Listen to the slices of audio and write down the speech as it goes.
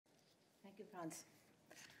you, Franz.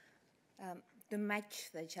 To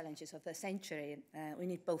match the challenges of the century, we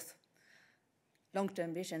need both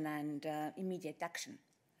long-term vision and immediate action.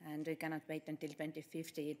 And we cannot wait until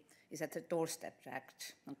 2050 is at the doorstep to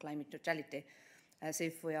act on climate neutrality, as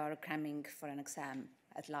if we are cramming for an exam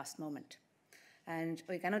at last moment. And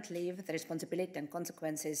we cannot leave the responsibility and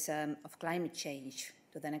consequences of climate change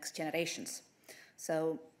to the next generations.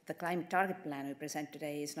 So the climate target plan we present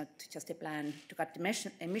today is not just a plan to cut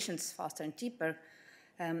emissions faster and cheaper,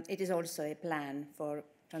 it is also a plan for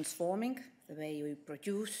transforming the way we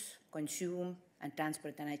produce, consume, and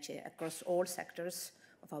transport energy across all sectors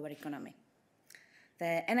of our economy.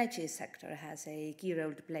 The energy sector has a key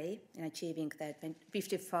role to play in achieving the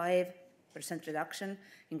 55% reduction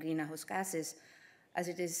in greenhouse gases, as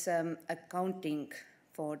it is accounting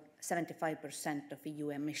for 75% of EU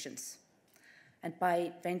emissions. And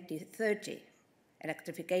by 2030,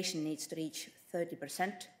 electrification needs to reach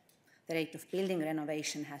 30%. The rate of building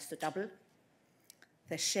renovation has to double.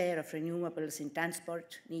 The share of renewables in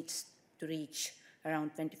transport needs to reach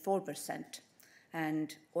around 24%.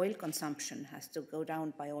 And oil consumption has to go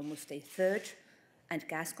down by almost a third, and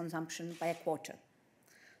gas consumption by a quarter.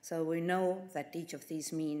 So we know that each of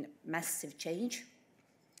these mean massive change,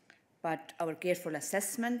 but our careful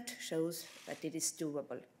assessment shows that it is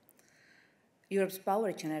doable. Europe's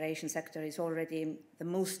power generation sector is already the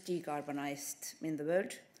most decarbonized in the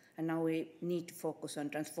world, and now we need to focus on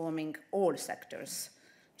transforming all sectors,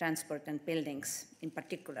 transport and buildings in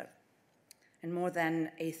particular. And more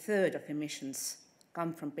than a third of emissions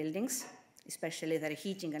come from buildings, especially their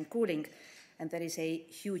heating and cooling, and there is a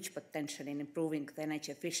huge potential in improving the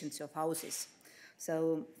energy efficiency of houses.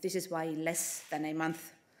 So this is why in less than a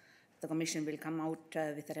month, the Commission will come out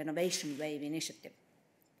with a renovation wave initiative.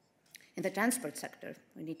 In the transport sector,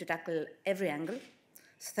 we need to tackle every angle,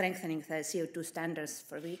 strengthening the CO2 standards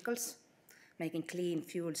for vehicles, making clean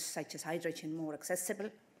fuels such as hydrogen more accessible,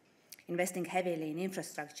 investing heavily in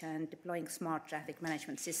infrastructure and deploying smart traffic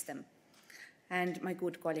management system. And my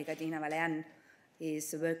good colleague Adina Valean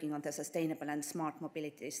is working on the sustainable and smart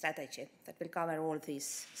mobility strategy that will cover all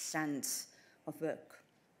these strands of work.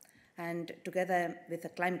 And together with the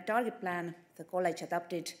climate target plan, the College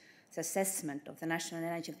adopted the assessment of the national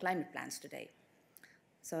energy and climate plans today.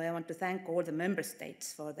 So I want to thank all the member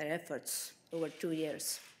states for their efforts over 2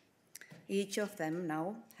 years. Each of them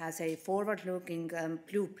now has a forward-looking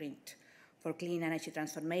blueprint for clean energy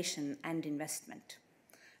transformation and investment.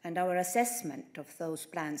 And our assessment of those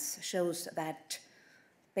plans shows that,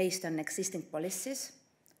 based on existing policies,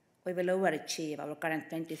 we will overachieve our current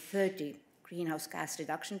 2030 greenhouse gas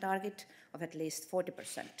reduction target of at least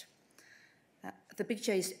 40%. The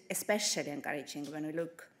picture is especially encouraging when we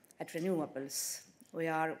look at renewables. We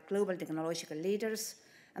are global technological leaders,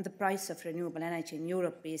 and the price of renewable energy in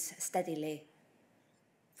Europe is steadily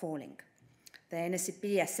falling. The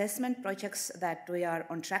NSCP assessment projects that we are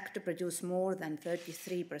on track to produce more than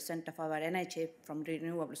 33% of our energy from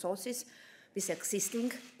renewable sources with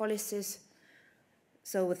existing policies.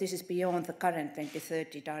 So this is beyond the current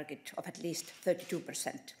 2030 target of at least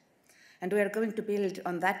 32%. And we are going to build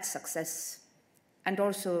on that success and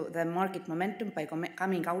also the market momentum by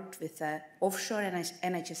coming out with the offshore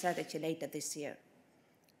energy strategy later this year.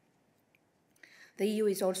 The EU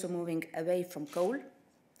is also moving away from coal.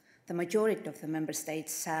 The majority of the member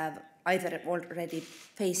states have either already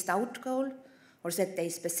phased out coal or set a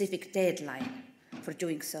specific deadline for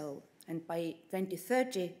doing so. And by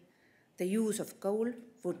 2030, the use of coal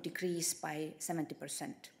would decrease by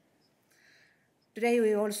 70%. Today,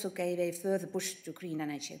 we also gave a further push to green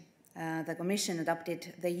energy. The Commission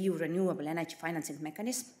adopted the EU Renewable Energy Financing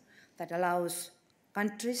Mechanism that allows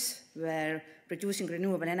countries where producing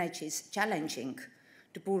renewable energy is challenging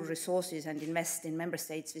to pool resources and invest in member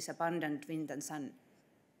states with abundant wind and sun.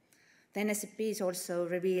 The NSCPs also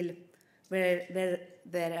reveal where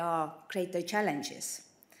there are greater challenges.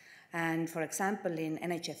 And for example, in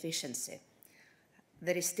energy efficiency,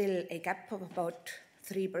 there is still a gap of about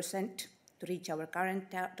 3% to reach our current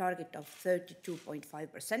target of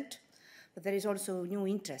 32.5%, but there is also new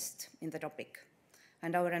interest in the topic.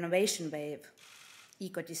 And our renovation wave,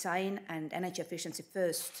 eco-design and energy efficiency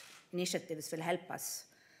first initiatives will help us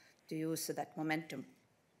to use that momentum.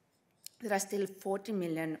 There are still 40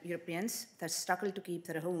 million Europeans that struggle to keep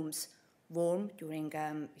their homes warm during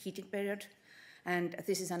heating period, and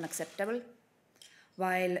this is unacceptable.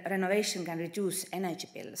 While renovation can reduce energy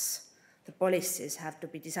bills, the policies have to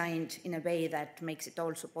be designed in a way that makes it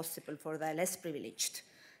also possible for the less privileged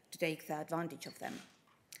to take the advantage of them.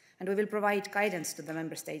 And we will provide guidance to the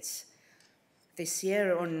member states this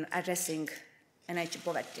year on addressing energy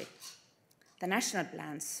poverty. The national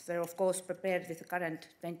plans were, of course, prepared with the current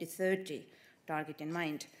 2030 target in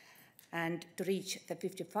mind, and to reach the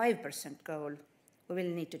 55% goal, we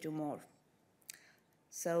will need to do more.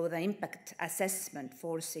 So the impact assessment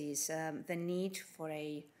foresees the need for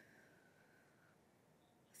a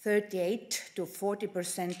 38 to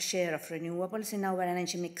 40% share of renewables in our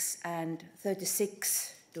energy mix and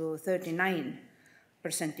 36 to 39%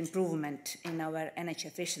 improvement in our energy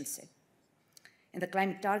efficiency. In the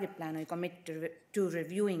climate target plan, we commit to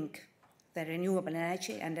reviewing the renewable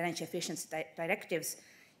energy and energy efficiency directives,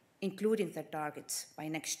 including their targets, by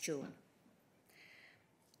next June.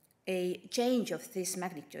 A change of this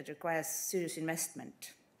magnitude requires serious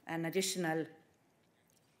investment, an additional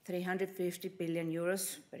 350 billion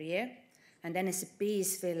euros per year, and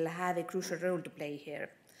NSPs will have a crucial role to play here,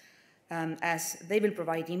 as they will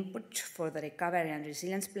provide input for the recovery and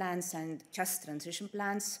resilience plans and just transition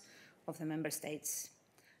plans of the member states.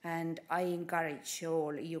 And I encourage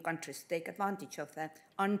all EU countries to take advantage of the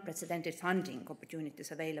unprecedented funding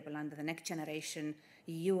opportunities available under the Next Generation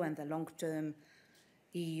EU and the long-term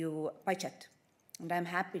EU budget. And I'm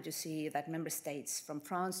happy to see that member states from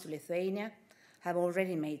France to Lithuania have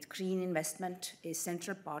already made green investment a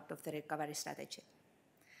central part of the recovery strategy.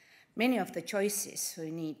 Many of the choices we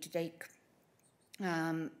need to take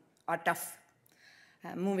are tough.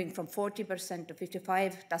 Moving from 40% to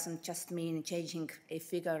 55% doesn't just mean changing a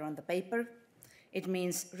figure on the paper. It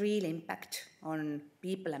means real impact on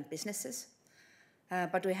people and businesses.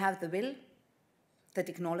 But we have the will, the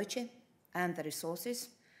technology, and the resources,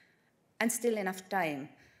 and still enough time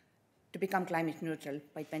to become climate neutral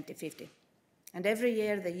by 2050. And every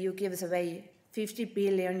year the EU gives away 50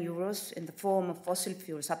 billion euros in the form of fossil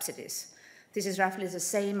fuel subsidies. This is roughly the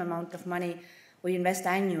same amount of money we invest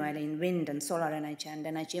annually in wind and solar energy and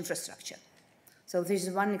energy infrastructure. So this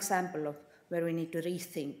is one example of where we need to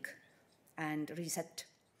rethink and reset.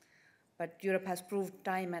 But Europe has proved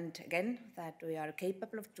time and again that we are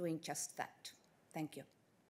capable of doing just that. Thank you.